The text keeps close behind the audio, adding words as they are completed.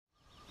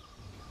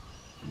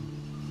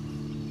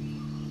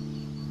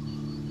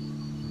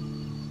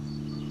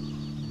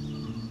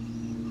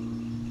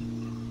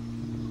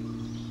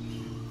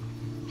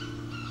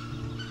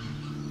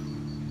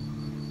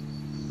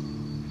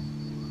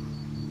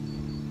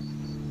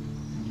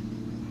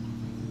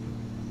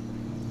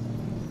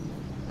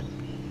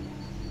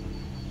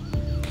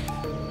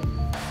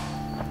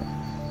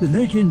The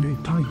legendary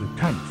tiger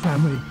tank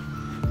family,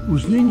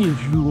 whose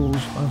lineage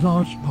rules a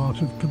large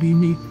part of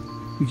Kabini,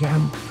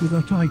 began with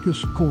a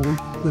tigress called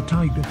the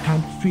tiger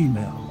tank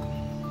female.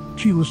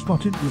 She was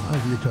spotted with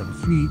her litter of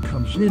 3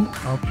 cubs in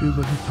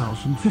October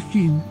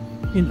 2015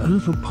 in a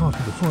little part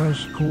of the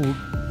forest called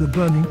the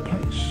Burning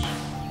Place.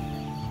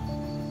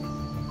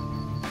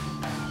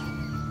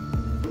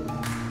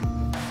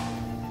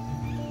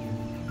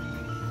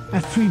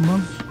 At 3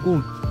 months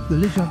old, the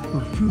litter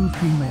of 2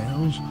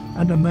 females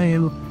and a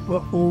male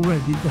were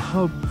already the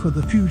hub for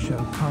the future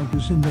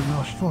tigers in the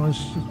lush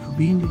forests of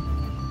Kabini,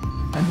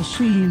 and the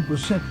scene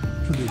was set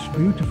for this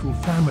beautiful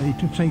family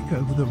to take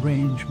over the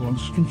range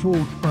once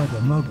controlled by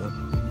their mother.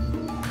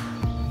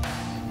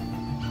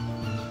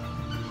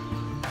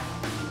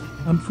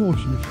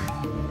 Unfortunately,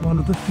 one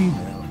of the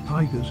female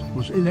tigers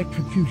was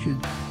electrocuted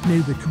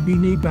near the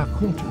Kabini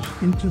backwaters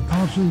in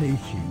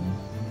 2018.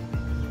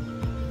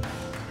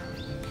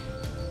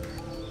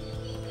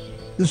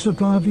 The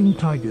surviving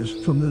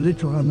tigers from the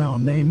litter are now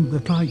named the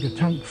tiger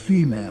tank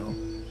female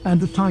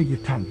and the tiger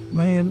tank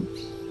male.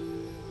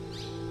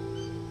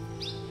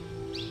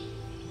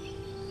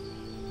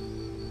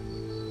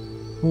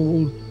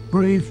 Bold,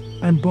 brave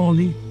and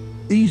bonny,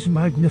 these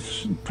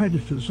magnificent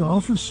predators are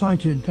often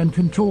sighted and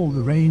control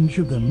the range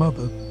of their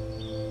mother.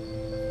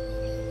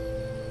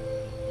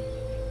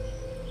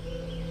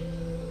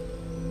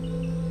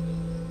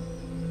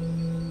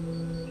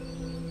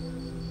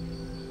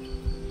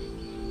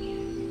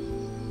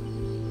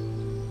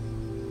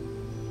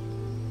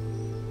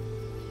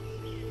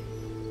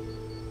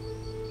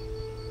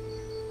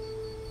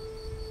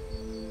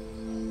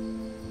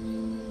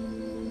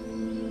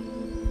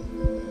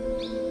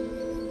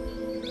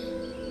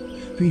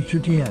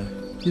 Featured here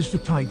is the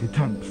tiger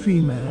tank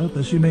female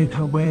as she made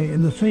her way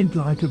in the faint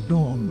light of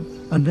dawn,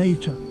 and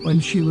later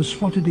when she was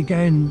spotted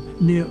again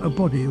near a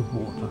body of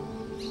water.